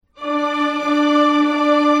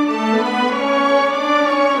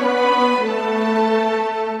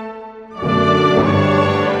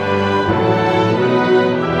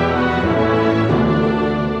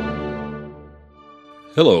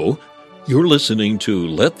listening to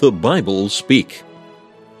Let the Bible Speak.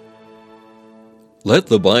 Let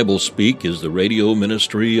the Bible Speak is the radio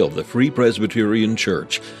ministry of the Free Presbyterian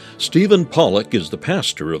Church. Stephen Pollock is the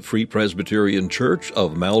pastor of Free Presbyterian Church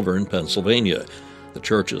of Malvern, Pennsylvania. The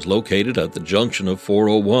church is located at the junction of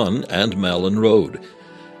 401 and Malin Road.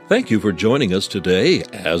 Thank you for joining us today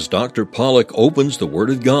as Dr. Pollock opens the Word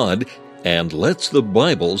of God and lets the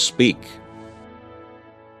Bible speak.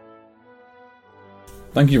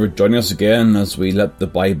 Thank you for joining us again as we let the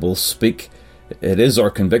Bible speak. It is our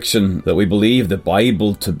conviction that we believe the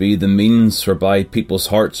Bible to be the means whereby people's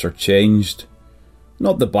hearts are changed.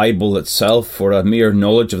 Not the Bible itself, for a mere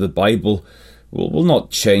knowledge of the Bible will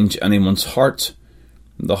not change anyone's heart.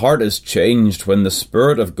 The heart is changed when the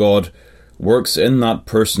Spirit of God works in that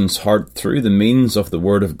person's heart through the means of the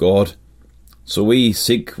Word of God. So we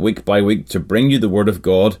seek week by week to bring you the Word of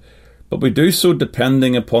God, but we do so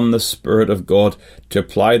depending upon the Spirit of God to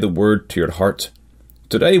apply the Word to your heart.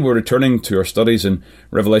 Today we're returning to our studies in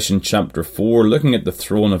Revelation chapter 4, looking at the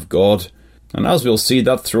throne of God. And as we'll see,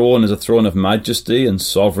 that throne is a throne of majesty and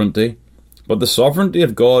sovereignty. But the sovereignty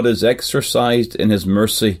of God is exercised in His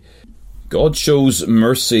mercy. God shows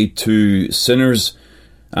mercy to sinners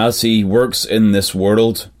as He works in this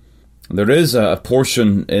world. There is a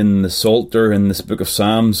portion in the Psalter, in this book of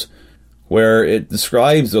Psalms, where it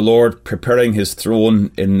describes the Lord preparing His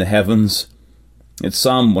throne in the heavens. It's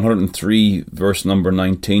Psalm 103, verse number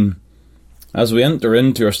 19. As we enter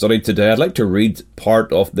into our study today, I'd like to read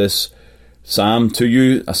part of this psalm to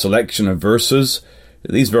you, a selection of verses.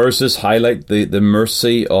 These verses highlight the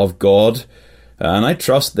mercy of God, and I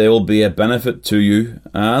trust they will be a benefit to you,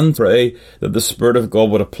 and pray that the Spirit of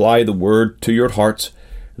God would apply the Word to your heart,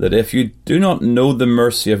 that if you do not know the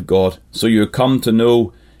mercy of God, so you come to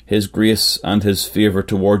know His grace and His favour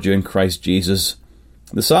toward you in Christ Jesus.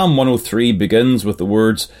 The Psalm 103 begins with the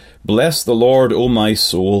words, "Bless the Lord, O my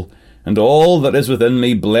soul, and all that is within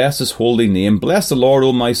me, bless His holy name. Bless the Lord,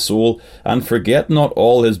 O my soul, and forget not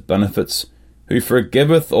all His benefits, who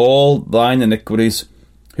forgiveth all thine iniquities,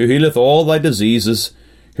 who healeth all thy diseases,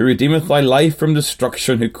 who redeemeth thy life from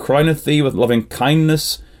destruction, who crowneth thee with loving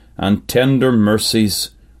kindness and tender mercies."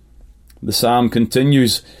 The psalm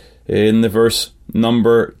continues in the verse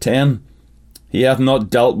number 10. "He hath not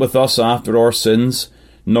dealt with us after our sins,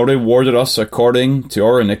 nor rewarded us according to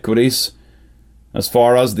our iniquities. As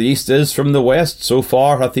far as the east is from the west, so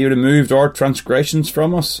far hath He removed our transgressions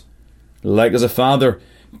from us. Like as a father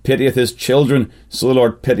pitieth his children, so the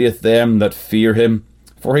Lord pitieth them that fear Him.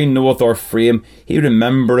 For He knoweth our frame, He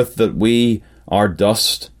remembereth that we are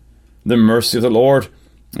dust. The mercy of the Lord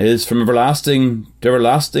is from everlasting to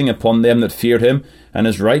everlasting upon them that fear Him, and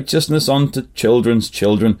His righteousness unto children's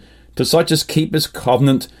children, to such as keep His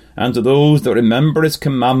covenant, and to those that remember His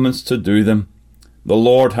commandments to do them. The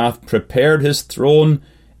Lord hath prepared His throne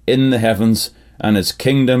in the heavens, and His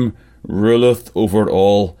kingdom ruleth over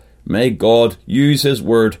all." May God use His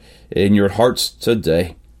word in your hearts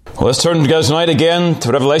today. Well, let's turn together tonight again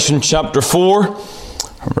to Revelation chapter 4.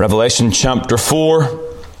 Revelation chapter 4.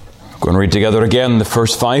 We're going to read together again the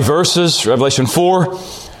first 5 verses. Revelation 4,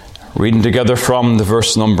 reading together from the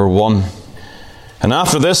verse number 1. "And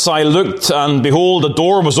after this I looked, and behold, a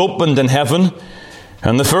door was opened in heaven.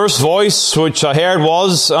 And the first voice which I heard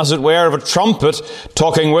was, as it were, of a trumpet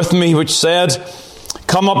talking with me, which said,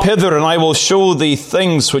 Come up hither, and I will show thee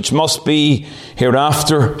things which must be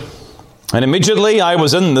hereafter. And immediately I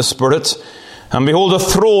was in the Spirit, and behold, a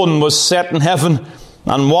throne was set in heaven,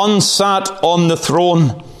 and one sat on the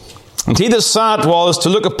throne. And he that sat was to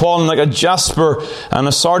look upon like a jasper and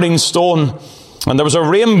a sardine stone. And there was a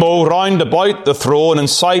rainbow round about the throne, in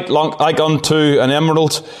sight like unto an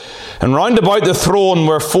emerald. And round about the throne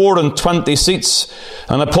were 24 seats.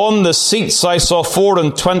 And upon the seats I saw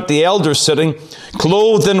 24 elders sitting,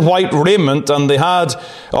 clothed in white raiment, and they had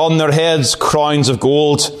on their heads crowns of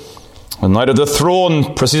gold. And out of the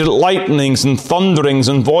throne proceeded lightnings and thunderings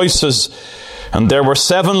and voices. And there were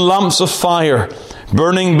 7 lamps of fire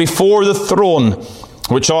burning before the throne,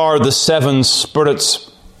 which are the 7 spirits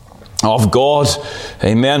of God.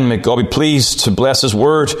 Amen. May God be pleased to bless His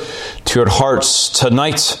word to your hearts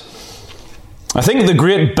tonight. I think the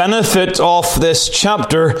great benefit of this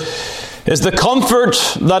chapter is the comfort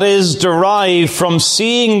that is derived from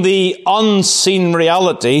seeing the unseen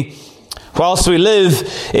reality whilst we live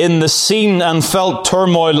in the seen and felt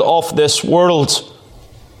turmoil of this world.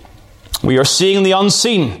 We are seeing the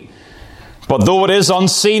unseen, but though it is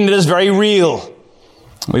unseen, it is very real.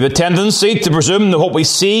 We have a tendency to presume that what we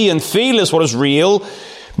see and feel is what is real,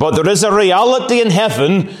 but there is a reality in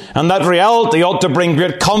heaven, and that reality ought to bring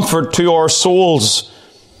great comfort to our souls.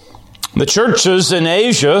 The churches in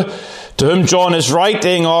Asia to whom John is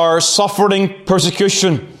writing, are suffering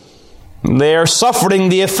persecution. They are suffering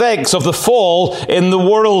the effects of the fall in the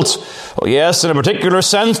world. Oh, yes, in a particular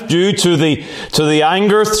sense, due to the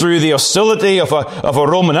anger through the hostility of a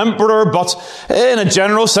Roman emperor, but in a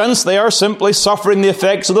general sense, they are simply suffering the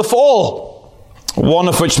effects of the fall. One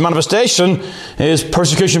of which manifestation is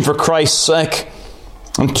persecution for Christ's sake.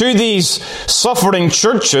 And to these suffering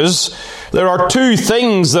churches, there are two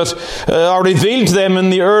things that are revealed to them in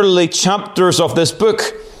the early chapters of this book.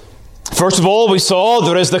 First of all, we saw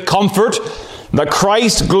there is the comfort that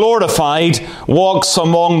Christ glorified walks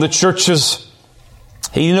among the churches.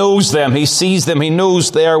 He knows them, He sees them, He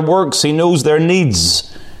knows their works, He knows their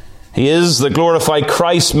needs. He is the glorified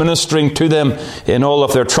Christ ministering to them in all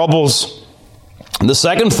of their troubles. And the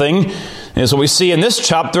second thing is what we see in this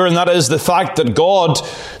chapter, and that is the fact that God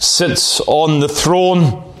sits on the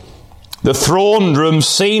throne. The throne room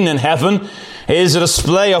seen in heaven is a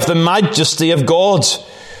display of the majesty of God.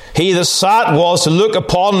 He that sat was to look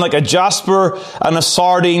upon like a jasper and a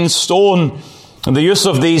sardine stone. And the use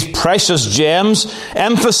of these precious gems,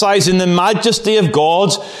 emphasizing the majesty of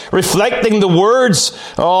God, reflecting the words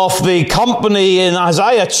of the company in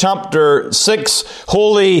Isaiah chapter 6,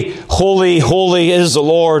 Holy, holy, holy is the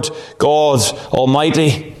Lord God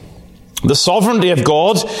Almighty. The sovereignty of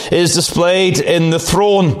God is displayed in the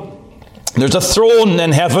throne. There's a throne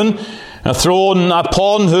in heaven, a throne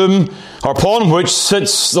upon which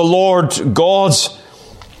sits the Lord God.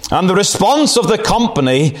 And the response of the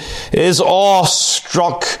company is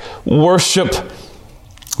awestruck worship.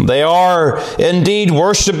 They are indeed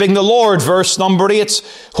worshipping the Lord. Verse number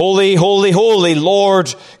 8, Holy, holy, holy,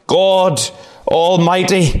 Lord God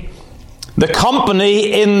Almighty. The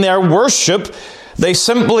company in their worship, they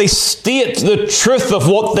simply state the truth of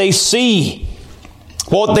what they see.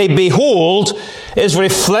 What they behold is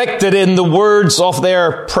reflected in the words of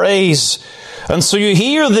their praise. And so you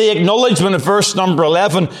hear the acknowledgement of verse number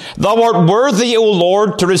 11, Thou art worthy, O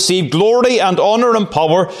Lord, to receive glory and honour and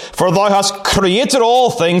power, for Thou hast created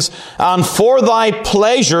all things, and for Thy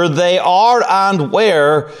pleasure they are and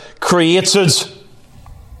were created.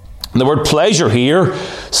 The word pleasure here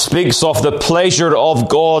speaks of the pleasure of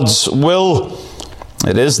God's will.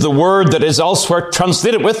 It is the word that is elsewhere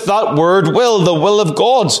translated with that word will, the will of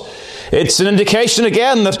God. It's an indication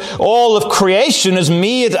again that all of creation is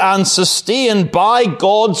made and sustained by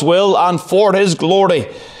God's will and for His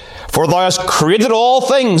glory. For Thou hast created all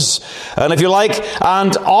things, and if you like,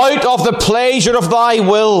 and out of the pleasure of Thy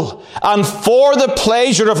will, and for the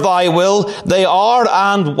pleasure of Thy will, they are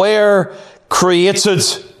and were created.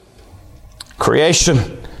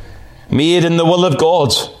 Creation, made in the will of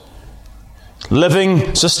God.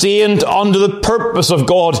 Living, sustained under the purpose of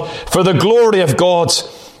God, for the glory of God.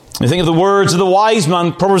 You think of the words of the wise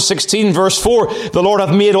man, Proverbs 16 verse 4, The Lord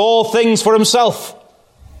hath made all things for Himself.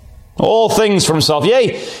 All things for Himself.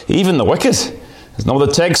 Yea, even the wicked. Isn't that what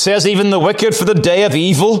the text says? Even the wicked for the day of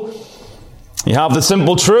evil. You have the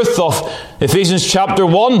simple truth of Ephesians chapter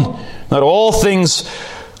 1, that all things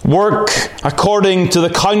work according to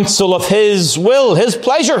the counsel of His will, His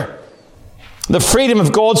pleasure. The freedom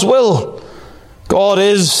of God's will. God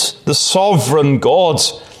is the sovereign God.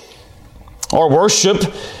 Our worship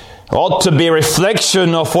ought to be a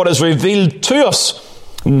reflection of what is revealed to us.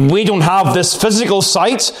 We don't have this physical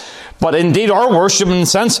sight, but indeed our worship in a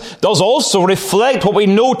sense does also reflect what we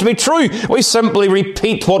know to be true. We simply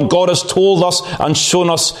repeat what God has told us and shown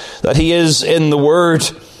us that He is in the Word.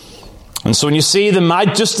 And so when you see the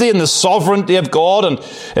majesty and the sovereignty of God, and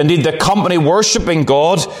indeed the company worshipping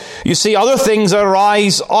God, you see other things that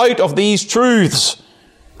arise out of these truths.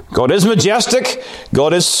 God is majestic,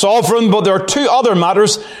 God is sovereign, but there are two other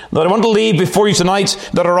matters that I want to leave before you tonight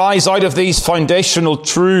that arise out of these foundational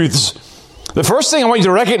truths. The first thing I want you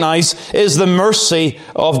to recognize is the mercy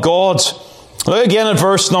of God. Look again at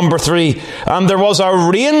verse number 3. And there was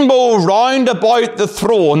a rainbow round about the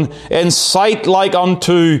throne in sight like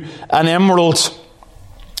unto an emerald.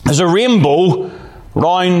 There's a rainbow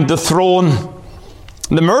round the throne.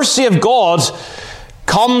 The mercy of God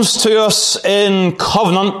comes to us in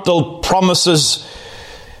covenantal promises.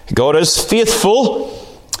 God is faithful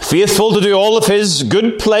to do all of His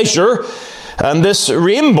good pleasure. And this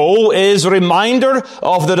rainbow is a reminder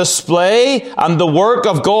of the display and the work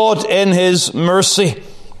of God in His mercy.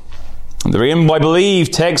 The rainbow, I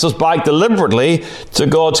believe, takes us back deliberately to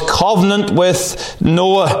God's covenant with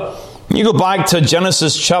Noah. You go back to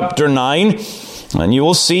Genesis chapter 9, and you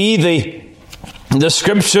will see the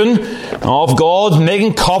description of God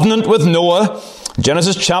making covenant with Noah.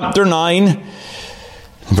 Genesis chapter 9.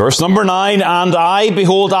 Verse number 9, And I,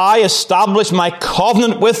 behold, I establish my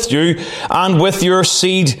covenant with you and with your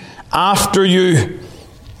seed after you.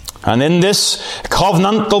 And in this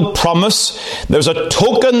covenantal promise, there's a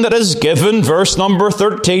token that is given, verse number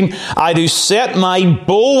 13. I do set my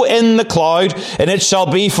bow in the cloud, and it shall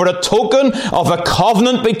be for a token of a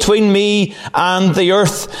covenant between me and the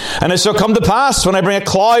earth. And it shall come to pass, when I bring a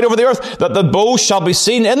cloud over the earth, that the bow shall be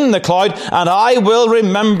seen in the cloud, and I will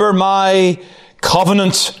remember my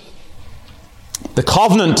covenant. The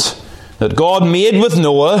covenant that God made with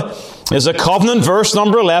Noah is a covenant, verse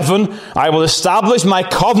number 11. I will establish my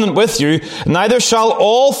covenant with you. Neither shall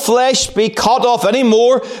all flesh be cut off any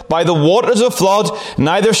more by the waters of flood.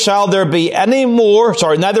 Neither shall there any more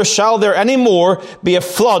be a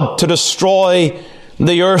flood to destroy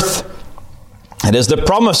the earth. It is the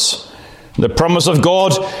promise of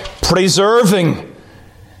God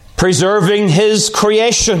preserving His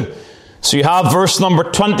creation. So you have verse number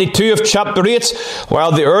 22 of chapter 8.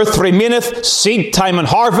 While the earth remaineth, seed time and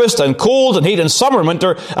harvest, and cold and heat and summer and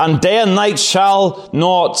winter, and day and night shall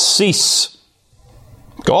not cease.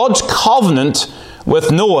 God's covenant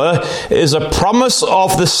with Noah is a promise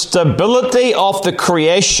of the stability of the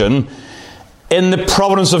creation in the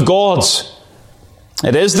providence of God.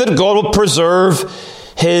 It is that God will preserve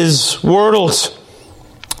His world.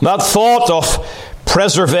 That thought of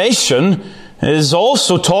preservation is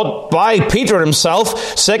also taught by Peter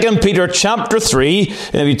himself. 2 Peter chapter 3.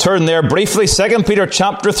 And if you turn there briefly, 2 Peter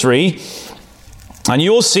chapter 3. And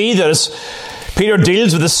you will see that as Peter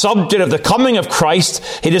deals with the subject of the coming of Christ,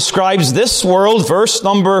 he describes this world, verse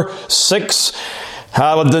number 6.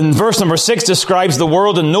 Then verse number 6 describes the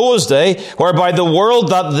world in Noah's day, whereby the world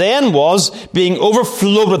that then was, being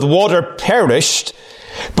overflowed with water, perished.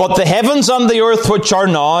 But the heavens and the earth which are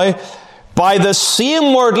now, by the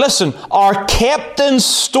same word, listen, are kept in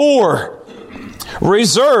store,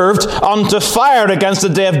 reserved unto fire against the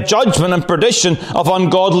day of judgment and perdition of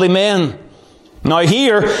ungodly men. Now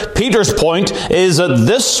here, Peter's point is that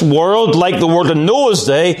this world, like the world in Noah's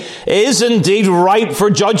day, is indeed ripe for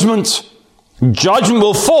judgment. Judgment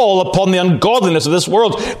will fall upon the ungodliness of this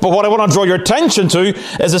world. But what I want to draw your attention to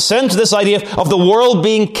is essentially this idea of the world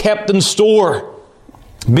being kept in store,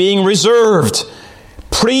 being reserved,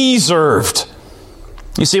 preserved.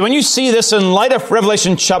 You see, when you see this in light of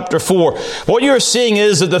Revelation chapter 4, what you're seeing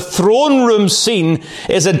is that the throne room scene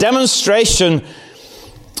is a demonstration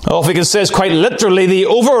of, we can say it's quite literally, the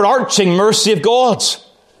overarching mercy of God.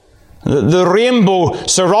 The rainbow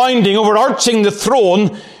surrounding, overarching the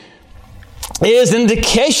throne is an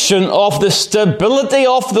indication of the stability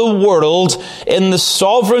of the world in the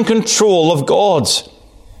sovereign control of God.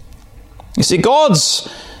 You see,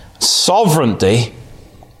 God's sovereignty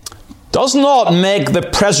does not make the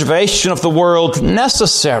preservation of the world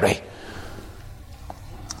necessary.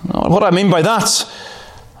 What do I mean by that?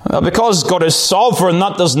 Because God is sovereign,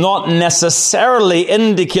 that does not necessarily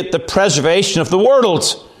indicate the preservation of the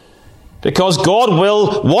world. Because God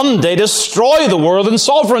will one day destroy the world in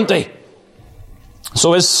sovereignty.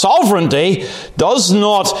 So His sovereignty does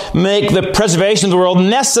not make the preservation of the world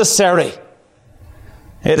necessary.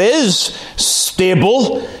 It is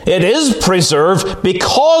stable, it is preserved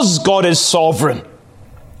because God is sovereign.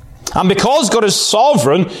 And because God is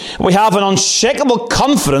sovereign, we have an unshakable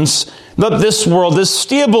confidence that this world is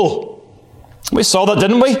stable. We saw that,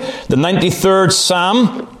 didn't we? The 93rd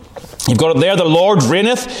Psalm. You've got it there. The Lord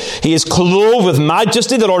reigneth. He is clothed with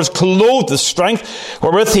majesty. The Lord is clothed with strength.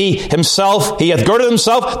 Wherewith He hath girded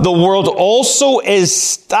Himself. The world also is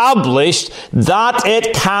established that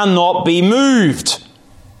it cannot be moved.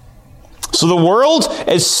 So the world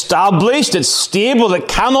is established, it's stable, it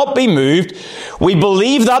cannot be moved. We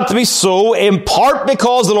believe that to be so, in part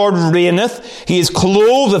because the Lord reigneth. He is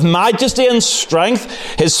clothed with majesty and strength.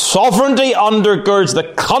 His sovereignty undergirds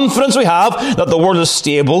the confidence we have that the world is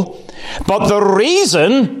stable. But the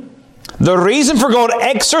reason for God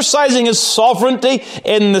exercising His sovereignty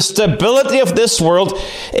in the stability of this world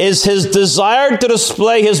is His desire to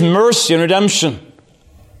display His mercy and redemption.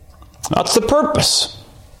 That's the purpose.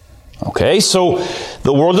 Okay, so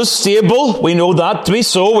the world is stable. We know that to be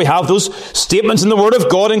so. We have those statements in the Word of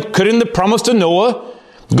God, including the promise to Noah.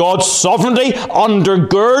 God's sovereignty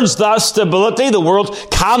undergirds that stability. The world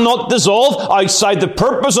cannot dissolve outside the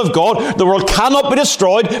purpose of God. The world cannot be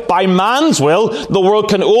destroyed by man's will. The world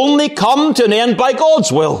can only come to an end by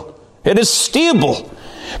God's will. It is stable.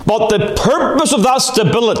 But the purpose of that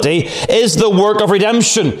stability is the work of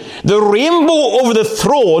redemption. The rainbow over the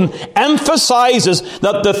throne emphasizes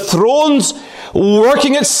that the throne's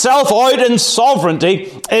working itself out in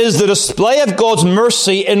sovereignty is the display of God's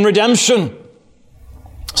mercy in redemption.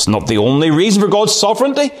 It's not the only reason for God's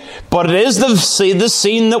sovereignty, but it is the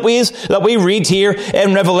scene that we read here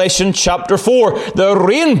in Revelation chapter 4. The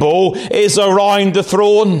rainbow is around the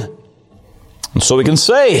throne. And so we can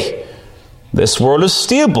say, this world is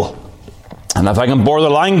stable. And if I can borrow the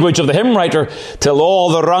language of the hymn writer, till all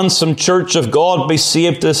the ransomed church of God be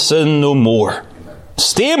saved to sin no more.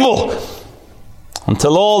 Stable,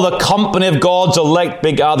 until all the company of God's elect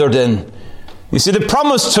be gathered in. You see, the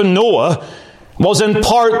promise to Noah was in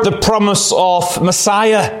part the promise of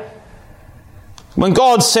Messiah. When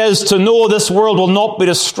God says to Noah, this world will not be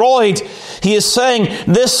destroyed, he is saying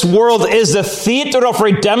this world is the theatre of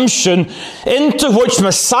redemption into which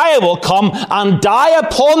Messiah will come and die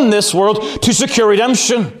upon this world to secure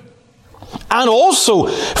redemption. And also,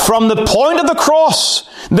 from the point of the cross,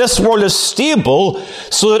 this world is stable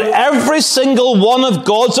so that every single one of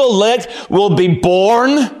God's elect will be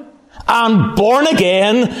born and born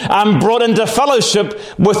again and brought into fellowship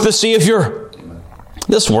with the Saviour.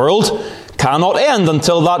 This world cannot end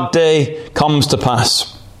until that day comes to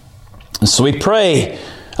pass. And so we pray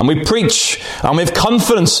and we preach and we have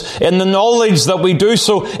confidence in the knowledge that we do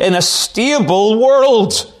so in a stable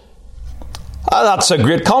world. That's a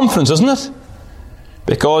great confidence, isn't it?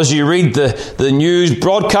 Because you read the news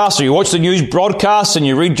broadcast, or you watch the news broadcasts, and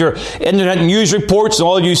you read your internet news reports, and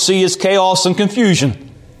all you see is chaos and confusion.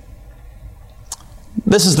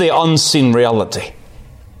 This is the unseen reality.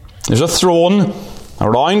 There's a throne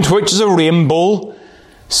around which is a rainbow,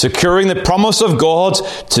 securing the promise of God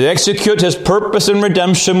to execute his purpose in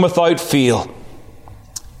redemption without fail.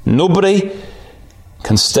 Nobody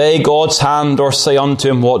can stay God's hand or say unto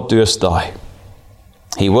him, what doest thou?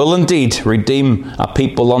 He will indeed redeem a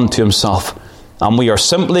people unto himself. And we are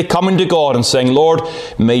simply coming to God and saying, Lord,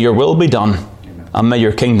 may your will be done and may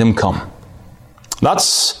your kingdom come.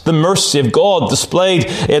 That's the mercy of God displayed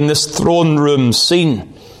in this throne room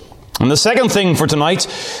scene. And the second thing for tonight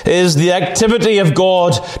is the activity of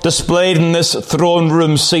God displayed in this throne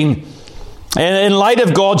room scene. In light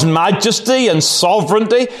of God's majesty and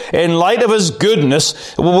sovereignty, in light of his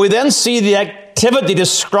goodness, we then see the activity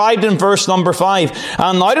described in verse number 5.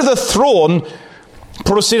 And out of the throne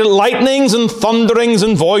proceeded lightnings and thunderings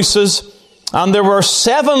and voices. And there were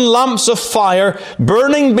 7 lamps of fire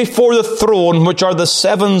burning before the throne, which are the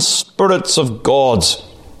 7 spirits of God.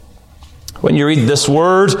 When you read this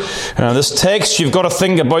word, this text, you've got to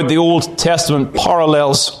think about the Old Testament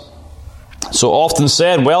parallels. So often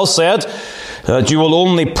said, well said, that you will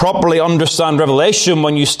only properly understand Revelation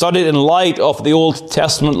when you study it in light of the Old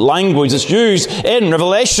Testament language that's used in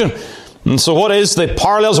Revelation. And so what is the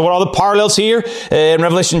parallels? What are the parallels here in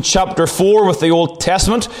Revelation chapter 4 with the Old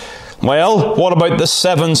Testament? Well, what about the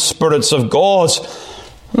 7 spirits of God?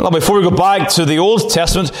 Well, before we go back to the Old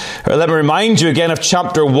Testament, let me remind you again of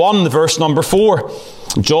chapter 1, verse number 4.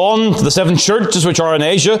 John, to the 7 churches which are in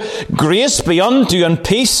Asia, grace be unto you and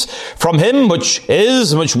peace from him which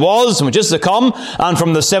is, and which was, and which is to come, and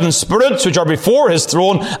from the 7 spirits which are before his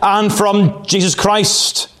throne, and from Jesus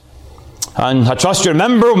Christ. And I trust you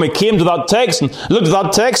remember when we came to that text and looked at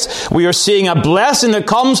that text, we are seeing a blessing that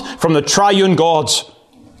comes from the triune God.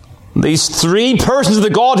 These 3 persons of the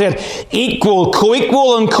Godhead, equal,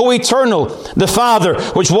 co-equal, and co-eternal. The Father,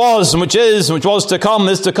 which was, and which is, and which was to come,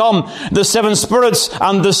 is to come. The 7 spirits,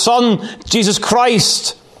 and the Son, Jesus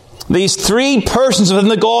Christ. These 3 persons within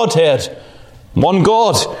the Godhead. One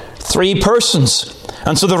God, 3 persons.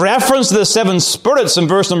 And so the reference to the 7 spirits in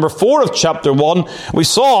verse number 4 of chapter 1, we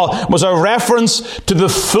saw, was a reference to the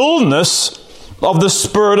fullness of the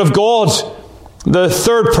Spirit of God. The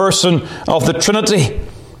third person of the Trinity.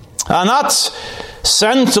 And that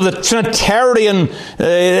sense of the Trinitarian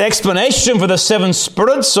explanation for the 7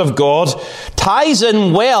 spirits of God ties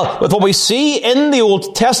in well with what we see in the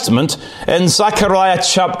Old Testament in Zechariah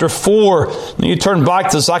chapter 4. You turn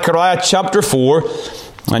back to Zechariah chapter 4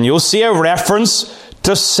 and you'll see a reference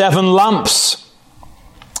to 7 lamps.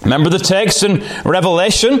 Remember the text in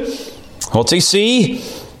Revelation? What's he see?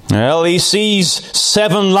 Well, he sees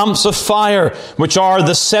 7 lamps of fire, which are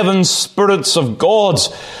the 7 spirits of God.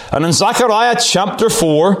 And in Zechariah chapter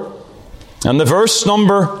 4, and the verse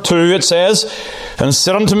number 2, it says, And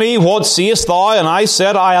said unto me, What seest thou? And I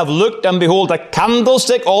said, I have looked, and behold, a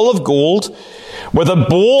candlestick all of gold, with a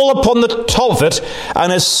bowl upon the top of it,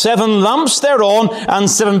 and his 7 lamps thereon, and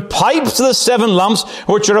 7 pipes to the 7 lamps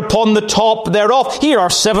which are upon the top thereof. Here are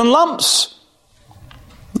 7 lamps.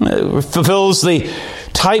 It fulfills the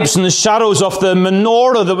types and the shadows of the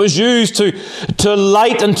menorah that was used to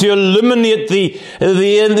light and to illuminate the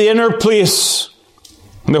inner place,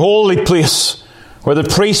 the holy place, where the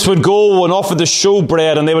priests would go and offer the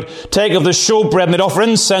showbread, and they would take of the showbread and they'd offer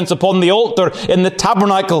incense upon the altar in the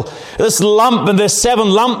tabernacle. This lamp and the 7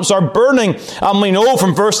 lamps are burning, and we know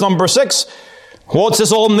from verse number 6, what's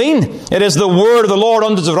this all mean? It is the word of the Lord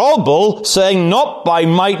unto Zerubbabel, saying, not by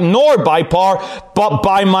might nor by power, but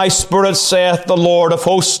by my Spirit, saith the Lord of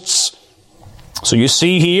hosts. So you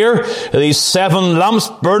see here, these 7 lamps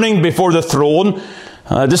burning before the throne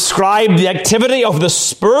describe the activity of the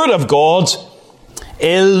Spirit of God,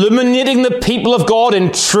 illuminating the people of God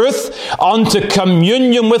in truth unto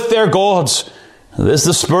communion with their God. This is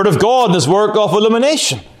the Spirit of God, this work of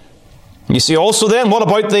illumination. You see also then, what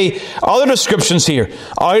about the other descriptions here?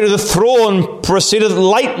 Out of the throne proceeded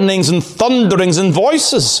lightnings and thunderings and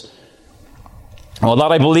voices. Well,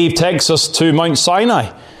 that I believe takes us to Mount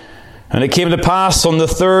Sinai. And it came to pass on the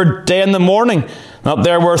 3rd day in the morning that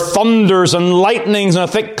there were thunders and lightnings and a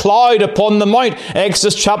thick cloud upon the mount.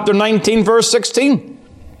 Exodus chapter 19, verse 16.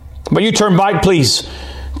 But you turn back, please,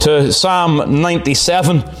 to Psalm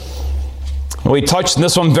 97. We touched on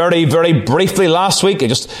this one very, very briefly last week. I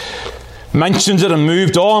just mentioned it and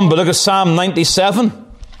moved on. But look at Psalm 97.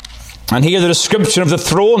 And here the description of the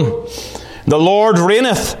throne. The Lord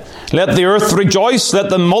reigneth. Let the earth rejoice, let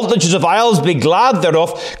the multitudes of isles be glad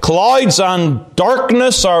thereof. Clouds and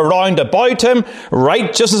darkness are round about him.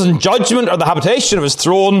 Righteousness and judgment are the habitation of his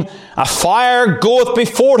throne. A fire goeth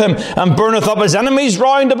before him, and burneth up his enemies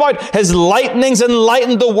round about. His lightnings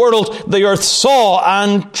enlightened the world. The earth saw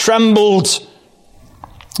and trembled.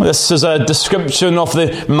 This is a description of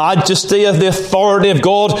the majesty of the authority of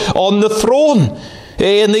God on the throne.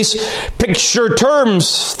 In these picture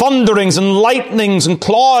terms, thunderings and lightnings and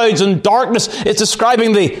clouds and darkness, it's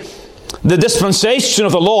describing the dispensation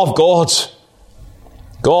of the law of God.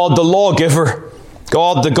 God the lawgiver,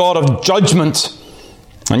 God the God of judgment.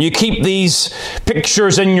 And you keep these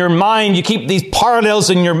pictures in your mind, you keep these parallels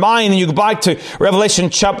in your mind, and you go back to Revelation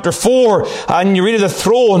chapter 4, and you read of the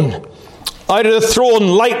throne. Out of the throne,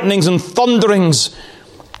 lightnings and thunderings,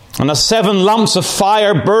 and the 7 lamps of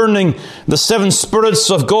fire burning, the 7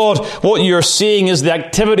 spirits of God. What you're seeing is the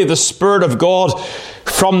activity of the Spirit of God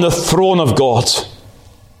from the throne of God.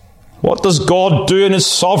 What does God do in his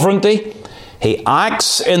sovereignty? He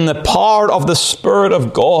acts in the power of the Spirit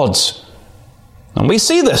of God. And we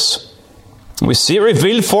see this. We see it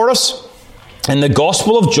revealed for us in the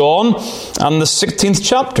Gospel of John and the 16th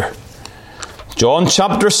chapter. John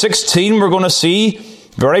chapter 16, we're going to see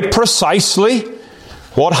very precisely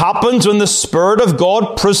what happens when the Spirit of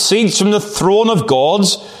God proceeds from the throne of God.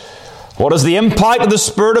 What is the impact of the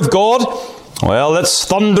Spirit of God? Well, it's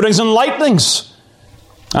thunderings and lightnings.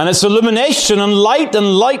 And it's illumination and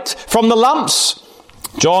light from the lamps.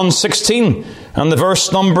 John 16 and the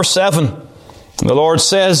verse number 7. The Lord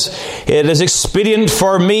says, it is expedient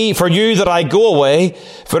for you that I go away.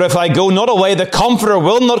 For if I go not away, the Comforter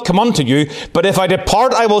will not come unto you. But if I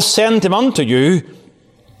depart, I will send him unto you.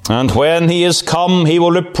 And when he is come, he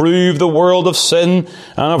will reprove the world of sin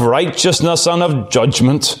and of righteousness and of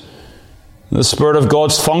judgment. The Spirit of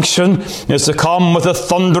God's function is to come with the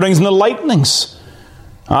thunderings and the lightnings.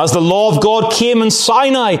 As the law of God came in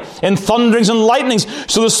Sinai in thunderings and lightnings,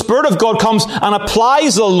 so the Spirit of God comes and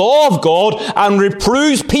applies the law of God and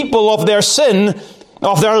reproves people of their sin,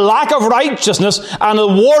 of their lack of righteousness, and the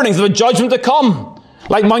warnings of the judgment to come.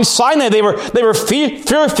 Like Mount Sinai, they were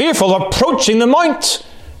fearful of approaching the mount.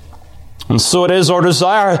 And so it is our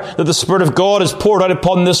desire that the Spirit of God is poured out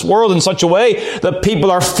upon this world in such a way that people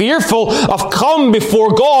are fearful of coming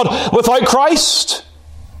before God without Christ.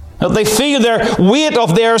 That they feel their weight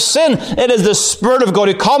of their sin. It is the Spirit of God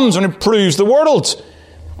who comes and reproves the world.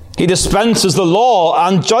 He dispenses the law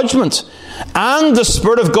and judgment. And the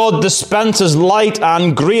Spirit of God dispenses light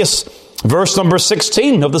and grace. Verse number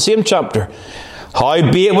 16 of the same chapter.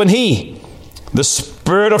 Howbeit when he, the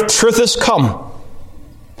Spirit of truth, is come,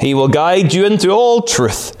 he will guide you into all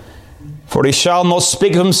truth. For he shall not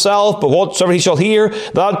speak of himself, but whatsoever he shall hear,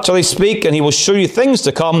 that shall he speak, and he will show you things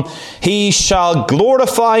to come. He shall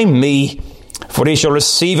glorify me, for he shall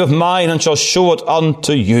receive of mine, and shall show it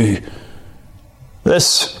unto you.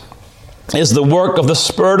 This is the work of the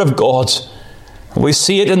Spirit of God. We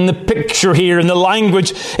see it in the picture here, in the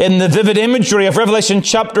language, in the vivid imagery of Revelation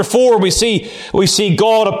chapter 4. We see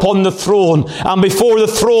God upon the throne. And before the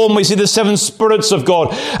throne we see the 7 spirits of God.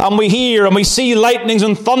 And we hear and we see lightnings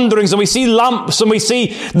and thunderings and we see lamps and we see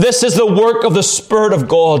this is the work of the Spirit of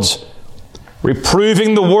God.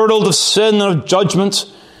 Reproving the world of sin and of judgment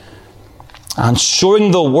and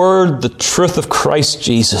showing the world the truth of Christ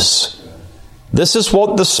Jesus. This is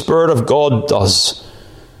what the Spirit of God does.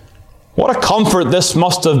 What a comfort this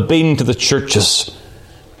must have been to the churches.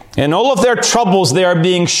 In all of their troubles, they are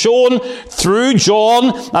being shown through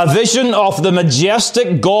John a vision of the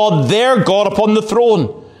majestic God, their God upon the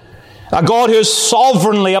throne. A God who is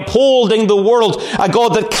sovereignly upholding the world. A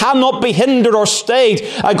God that cannot be hindered or stayed.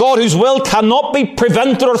 A God whose will cannot be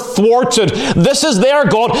prevented or thwarted. This is their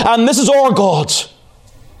God, and this is our God.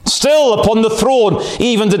 Still upon the throne,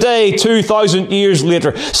 even today, 2,000 years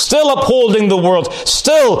later. Still upholding the world.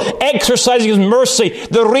 Still exercising His mercy.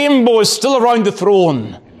 The rainbow is still around the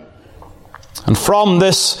throne. And from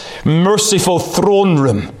this merciful throne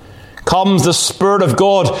room comes the Spirit of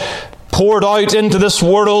God poured out into this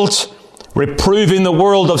world, reproving the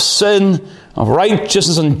world of sin, of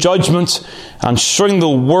righteousness and judgment, and showing the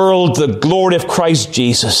world the glory of Christ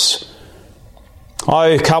Jesus.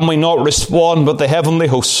 How can we not respond with the heavenly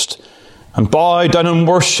host and bow down and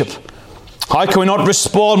worship? How can we not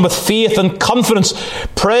respond with faith and confidence,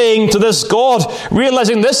 praying to this God,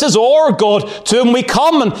 realizing this is our God, to whom we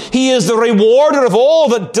come, and He is the rewarder of all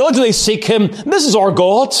that diligently seek Him. This is our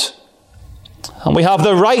God. And we have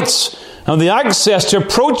the rights and the access to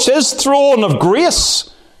approach His throne of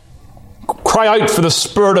grace. Cry out for the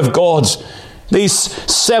Spirit of God. These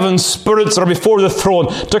 7 spirits that are before the throne,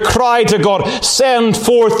 to cry to God, send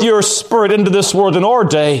forth your Spirit into this world in our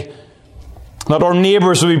day, that our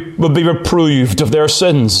neighbours would be reproved of their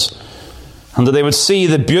sins, and that they would see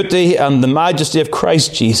the beauty and the majesty of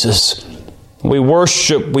Christ Jesus. We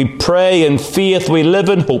worship, we pray in faith, we live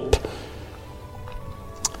in hope.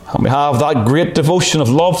 And we have that great devotion of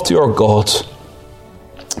love to our God.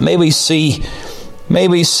 May we see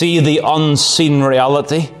the unseen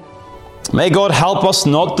reality. May God help us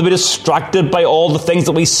not to be distracted by all the things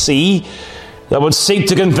that we see that would seek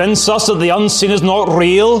to convince us that the unseen is not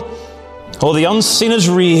real. Oh, the unseen is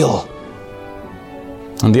real.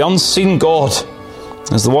 And the unseen God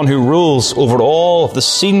is the one who rules over all of the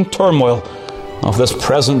seen turmoil of this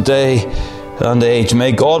present day and age.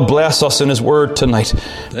 May God bless us in His Word tonight.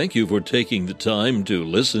 Thank you for taking the time to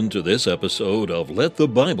listen to this episode of Let the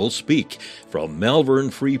Bible Speak from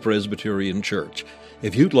Malvern Free Presbyterian Church.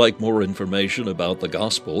 If you'd like more information about the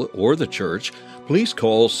gospel or the church, please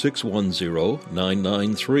call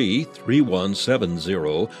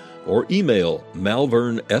 610-993-3170 or email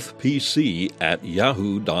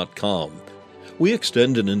malvernfpc@yahoo.com. We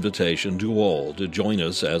extend an invitation to all to join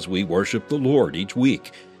us as we worship the Lord each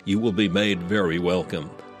week. You will be made very welcome.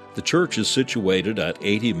 The church is situated at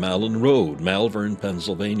 80 Malin Road, Malvern,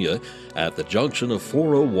 Pennsylvania, at the junction of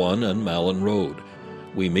 401 and Malin Road.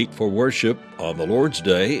 We meet for worship on the Lord's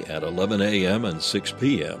Day at 11 a.m. and 6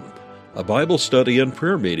 p.m. A Bible study and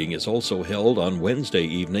prayer meeting is also held on Wednesday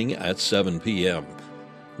evening at 7 p.m.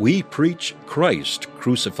 We preach Christ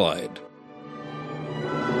crucified.